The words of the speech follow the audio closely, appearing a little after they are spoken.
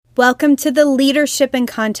Welcome to the Leadership in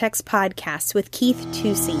Context podcast with Keith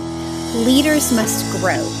Tusey. Leaders must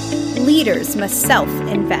grow. Leaders must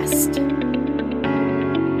self-invest.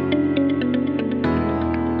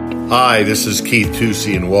 Hi, this is Keith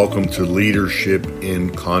Tusey, and welcome to Leadership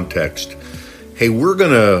in Context. Hey, we're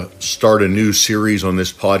going to start a new series on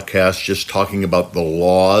this podcast just talking about the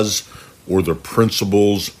laws or the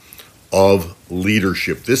principles of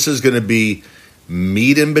leadership. This is going to be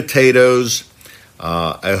meat and potatoes.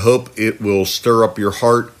 I hope it will stir up your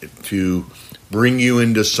heart to bring you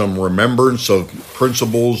into some remembrance of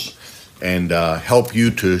principles and help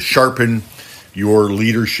you to sharpen your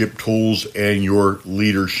leadership tools and your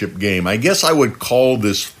leadership game. I guess I would call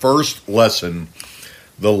this first lesson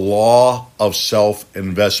the law of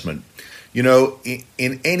self-investment. You know,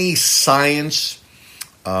 in any science,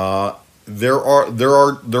 there are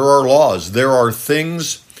laws. There are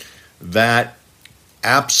things that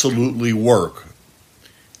absolutely work.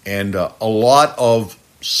 And a lot of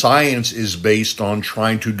science is based on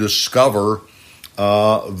trying to discover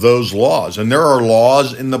those laws. And there are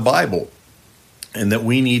laws in the Bible and that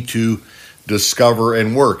we need to discover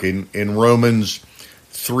and work. In Romans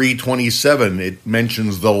 3:27, it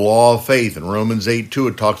mentions the law of faith. In Romans 8:2,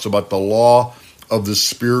 it talks about the law of the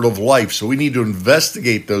Spirit of life. So we need to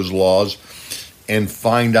investigate those laws and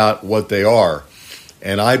find out what they are.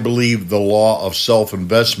 And I believe the law of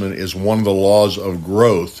self-investment is one of the laws of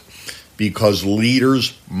growth because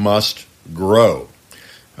leaders must grow,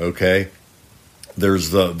 okay? There's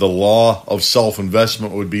the law of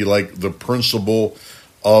self-investment would be like the principle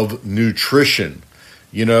of nutrition.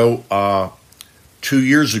 You know, 2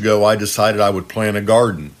 years ago, I decided I would plant a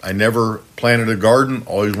garden. I never planted a garden,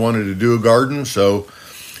 always wanted to do a garden, so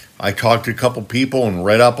I talked to a couple people and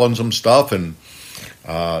read up on some stuff and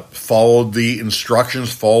followed the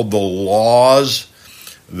instructions, followed the laws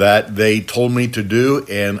that they told me to do,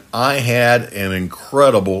 and I had an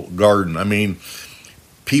incredible garden. I mean,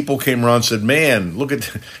 people came around and said, man, look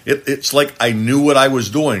at it. It's like I knew what I was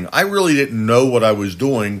doing. I really didn't know what I was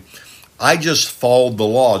doing. I just followed the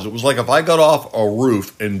laws. It was like if I got off a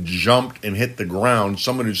roof and jumped and hit the ground,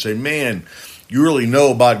 someone would say, man, you really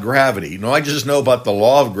know about gravity. No, I just know about the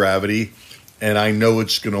law of gravity, and I know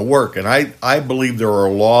it's going to work. And I believe there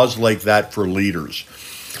are laws like that for leaders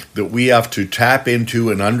that we have to tap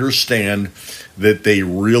into and understand that they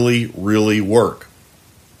really, really work.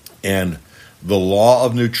 And the law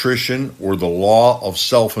of nutrition or the law of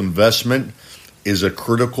self-investment is a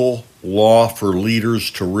critical law for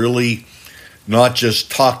leaders to really not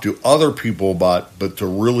just talk to other people about, but to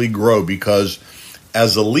really grow. Because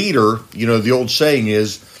as a leader, you know, the old saying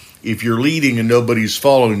is, if you're leading and nobody's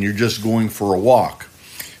following, you're just going for a walk.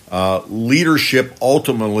 Leadership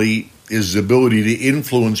ultimately is the ability to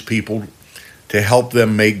influence people to help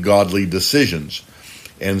them make godly decisions.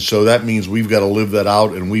 And so that means we've got to live that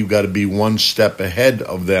out, and we've got to be one step ahead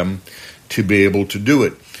of them to be able to do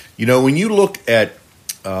it. You know, when you look at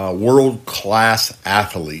world-class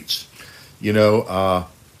athletes, you know,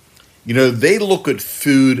 they look at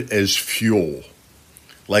food as fuel.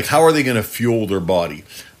 Like, how are they going to fuel their body?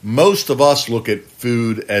 Most of us look at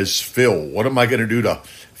food as fill. What am I going to do to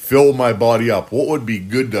fill my body up? What would be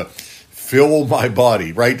good to fill my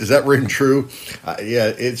body, right? Does that ring true? Yeah,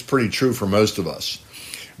 it's pretty true for most of us.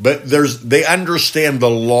 But they understand the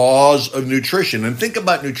laws of nutrition. And think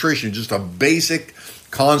about nutrition, just a basic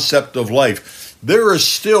concept of life. There is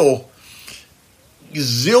still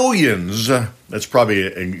zillions, that's probably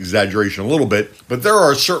an exaggeration a little bit, but there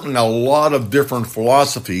are certainly a lot of different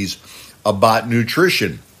philosophies about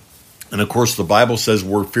nutrition. And of course, the Bible says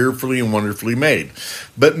we're fearfully and wonderfully made.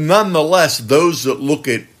 But nonetheless, those that look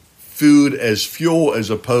at food as fuel as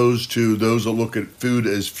opposed to those that look at food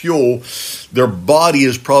as fuel, their body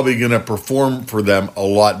is probably going to perform for them a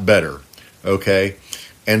lot better, okay?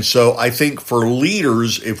 And so I think for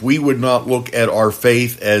leaders, if we would not look at our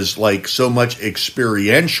faith as like so much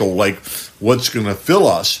experiential, like what's going to fill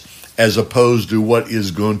us, as opposed to what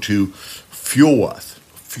is going to fuel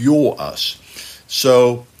us.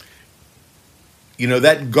 So, you know,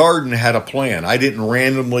 that garden had a plan. I didn't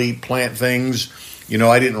randomly plant things. You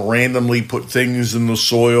know, I didn't randomly put things in the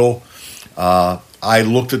soil. I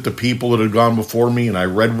looked at the people that had gone before me, and I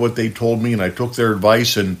read what they told me, and I took their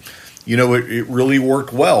advice, and, you know, it really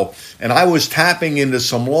worked well. And I was tapping into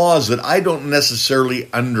some laws that I don't necessarily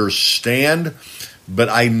understand, but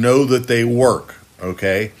I know that they work,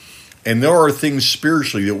 okay? And there are things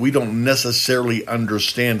spiritually that we don't necessarily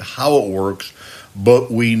understand how it works,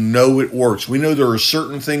 but we know it works. We know there are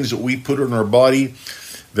certain things that we put in our body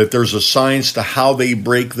that there's a science to how they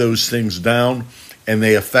break those things down and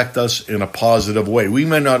they affect us in a positive way. We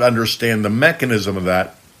may not understand the mechanism of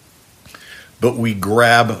that, but we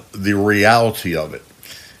grab the reality of it.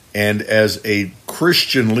 And as a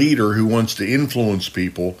Christian leader who wants to influence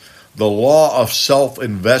people, the law of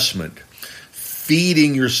self-investment,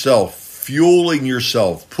 feeding yourself, fueling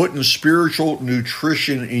yourself, putting spiritual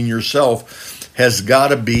nutrition in yourself has got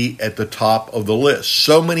to be at the top of the list.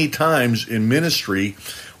 So many times in ministry,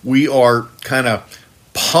 we are kind of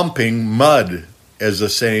pumping mud, as the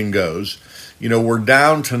saying goes. We're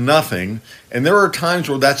down to nothing, and there are times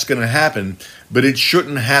where that's going to happen, but it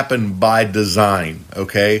shouldn't happen by design,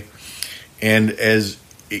 okay? And as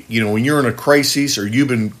when you're in a crisis or you've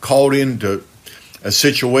been called into a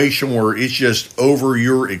situation where it's just over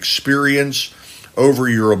your experience, over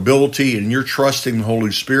your ability, and you're trusting the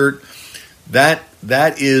Holy Spirit, that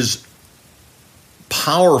is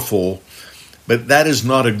powerful, but that is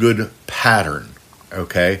not a good pattern,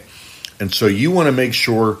 okay? And so you want to make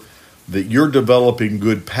sure that you're developing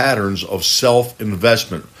good patterns of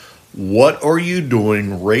self-investment. What are you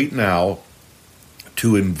doing right now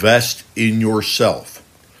to invest in yourself?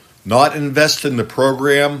 Not invest in the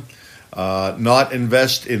program, not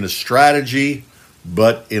invest in a strategy,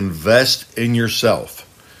 but invest in yourself.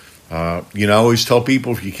 I always tell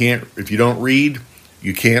people if you don't read,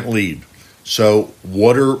 you can't lead. So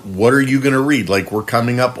what are you going to read? Like, we're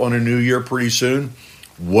coming up on a new year pretty soon.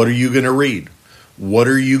 What are you going to read? What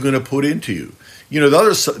are you going to put into you?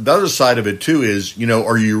 The other side of it too is,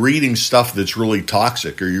 are you reading stuff that's really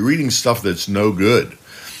toxic? Are you reading stuff that's no good?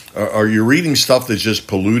 Are you reading stuff that's just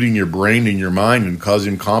polluting your brain and your mind and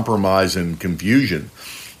causing compromise and confusion?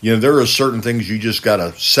 There are certain things you just got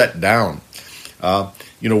to set down. What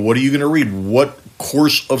are you going to read? What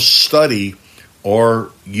course of study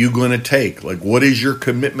are you going to take? Like, what is your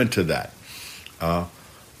commitment to that?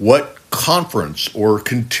 What conference or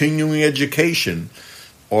continuing education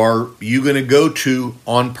are you going to go to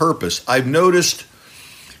on purpose? I've noticed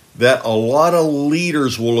that a lot of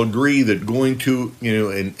leaders will agree that going to,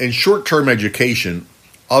 and short-term education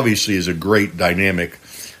obviously is a great dynamic.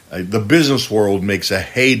 The business world makes a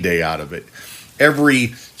heyday out of it. Every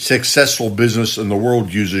successful business in the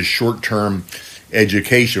world uses short-term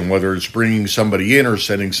education, whether it's bringing somebody in or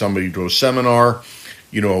sending somebody to a seminar,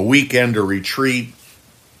 a weekend, a retreat,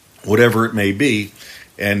 whatever it may be.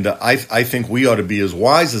 And I think we ought to be as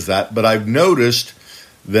wise as that. But I've noticed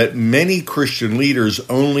that many Christian leaders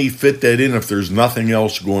only fit that in if there's nothing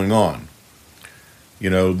else going on.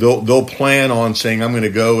 They'll plan on saying, I'm going to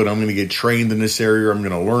go and I'm going to get trained in this area, or I'm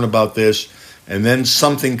going to learn about this, and then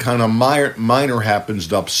something kind of minor happens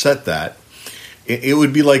to upset that. It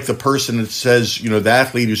would be like the person that says, the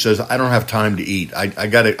athlete who says, I don't have time to eat. I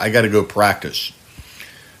got to go practice.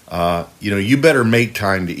 You better make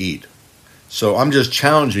time to eat. So I'm just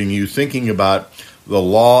challenging you, thinking about the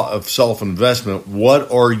law of self-investment.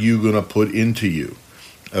 What are you going to put into you?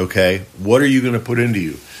 Okay? What are you going to put into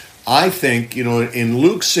you? I think, in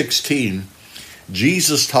Luke 16,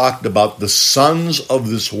 Jesus talked about the sons of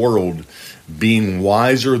this world being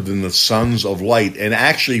wiser than the sons of light. And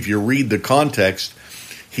actually, if you read the context,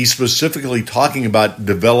 he's specifically talking about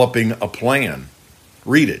developing a plan.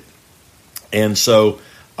 Read it. And so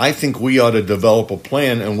I think we ought to develop a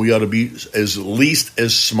plan, and we ought to be at least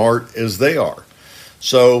as smart as they are.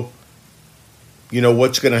 So,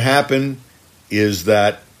 what's going to happen is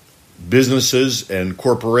that businesses and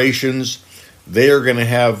corporations, they are going to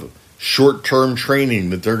have short-term training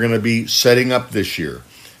that they're going to be setting up this year.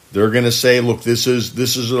 They're going to say, look, this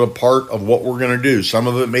is a part of what we're going to do. Some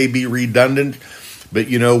of it may be redundant, but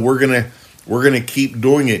we're going to keep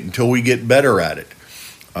doing it until we get better at it.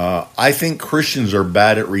 I think Christians are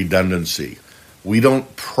bad at redundancy. We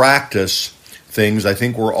don't practice things. I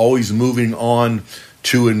think we're always moving on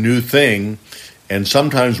to a new thing, and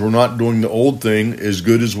sometimes we're not doing the old thing as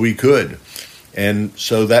good as we could. And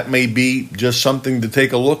so that may be just something to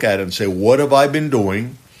take a look at and say, what have I been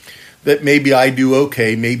doing that maybe I do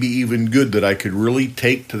okay, maybe even good, that I could really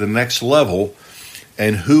take to the next level,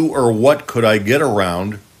 and who or what could I get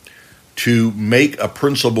around to make a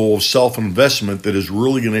principle of self-investment that is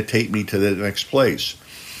really going to take me to the next place.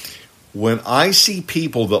 When I see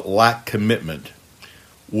people that lack commitment,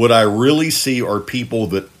 what I really see are people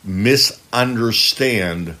that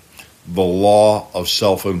misunderstand the law of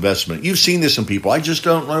self-investment. You've seen this in people. I just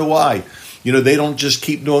don't know why. They don't just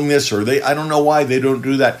keep doing this, or I don't know why they don't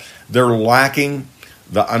do that. They're lacking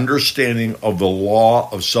the understanding of the law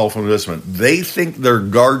of self-investment. They think their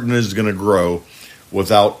garden is going to grow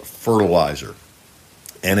without fertilizer.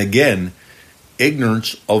 And again,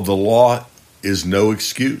 ignorance of the law is no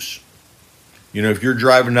excuse. If you're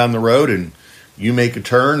driving down the road and you make a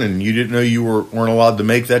turn and you didn't know you weren't allowed to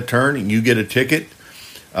make that turn and you get a ticket,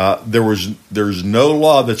 There's no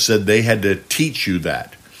law that said they had to teach you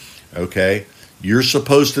that. Okay? You're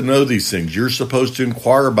supposed to know these things. You're supposed to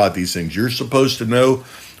inquire about these things. You're supposed to know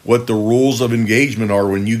what the rules of engagement are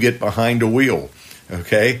when you get behind a wheel.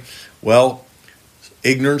 Okay? Well,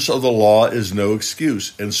 ignorance of the law is no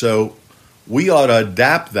excuse. And so we ought to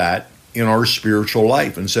adapt that in our spiritual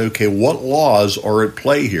life and say, okay, what laws are at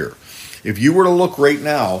play here? If you were to look right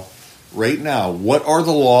now, what are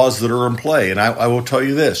the laws that are in play? And I will tell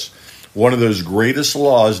you this. One of those greatest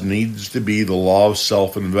laws needs to be the law of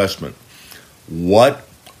self-investment. What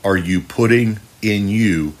are you putting in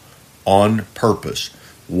you on purpose?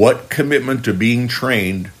 What commitment to being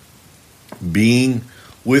trained, being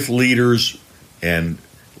with leaders and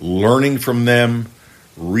learning from them,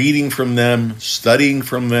 reading from them, studying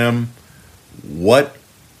from them, what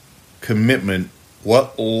commitment,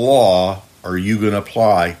 what law are you going to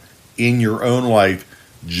apply in your own life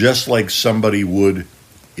just like somebody would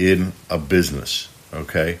in a business,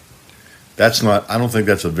 okay? I don't think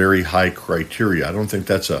that's a very high criteria. I don't think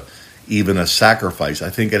that's even a sacrifice. I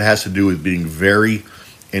think it has to do with being very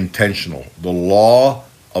intentional. The law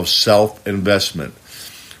of self-investment.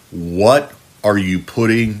 What are you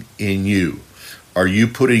putting in you? Are you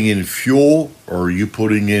putting in fuel or are you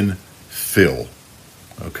putting in fill?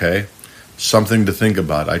 Okay? Something to think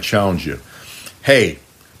about. I challenge you. Hey,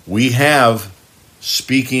 we have,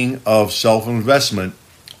 speaking of self-investment,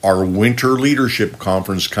 our Winter Leadership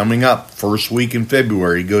Conference coming up first week in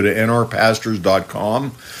February. Go to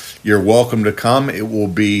nrpastors.com. You're welcome to come. It will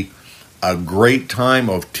be a great time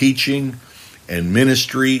of teaching and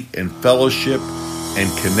ministry and fellowship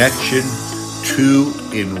and connection to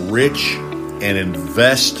enrich and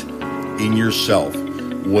invest in yourself.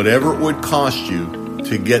 Whatever it would cost you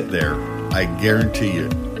to get there, I guarantee you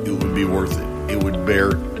it would be worth it. It would bear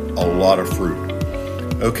a lot of fruit.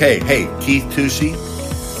 Okay, hey, Keith Tusey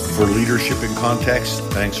for Leadership in Context.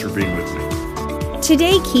 Thanks for being with me.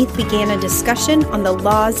 Today, Keith began a discussion on the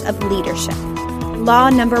laws of leadership. Law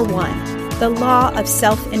number 1, the law of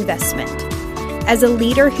self-investment. As a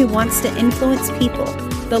leader who wants to influence people,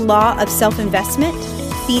 the law of self-investment,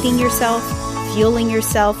 feeding yourself, fueling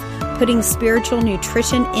yourself, putting spiritual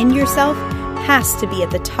nutrition in yourself, has to be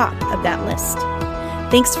at the top of that list.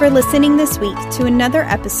 Thanks for listening this week to another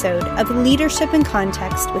episode of Leadership in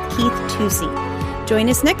Context with Keith Tusey. Join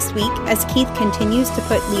us next week as Keith continues to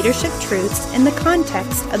put leadership truths in the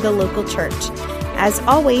context of the local church. As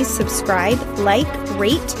always, subscribe, like,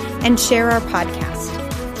 rate, and share our podcast.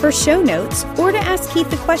 For show notes or to ask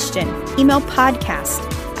Keith a question, email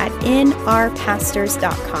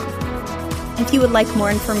podcast@nrpastors.com. If you would like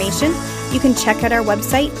more information, you can check out our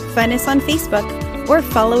website, find us on Facebook, or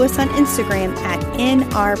follow us on Instagram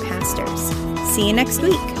 @nrpastors. See you next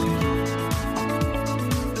week.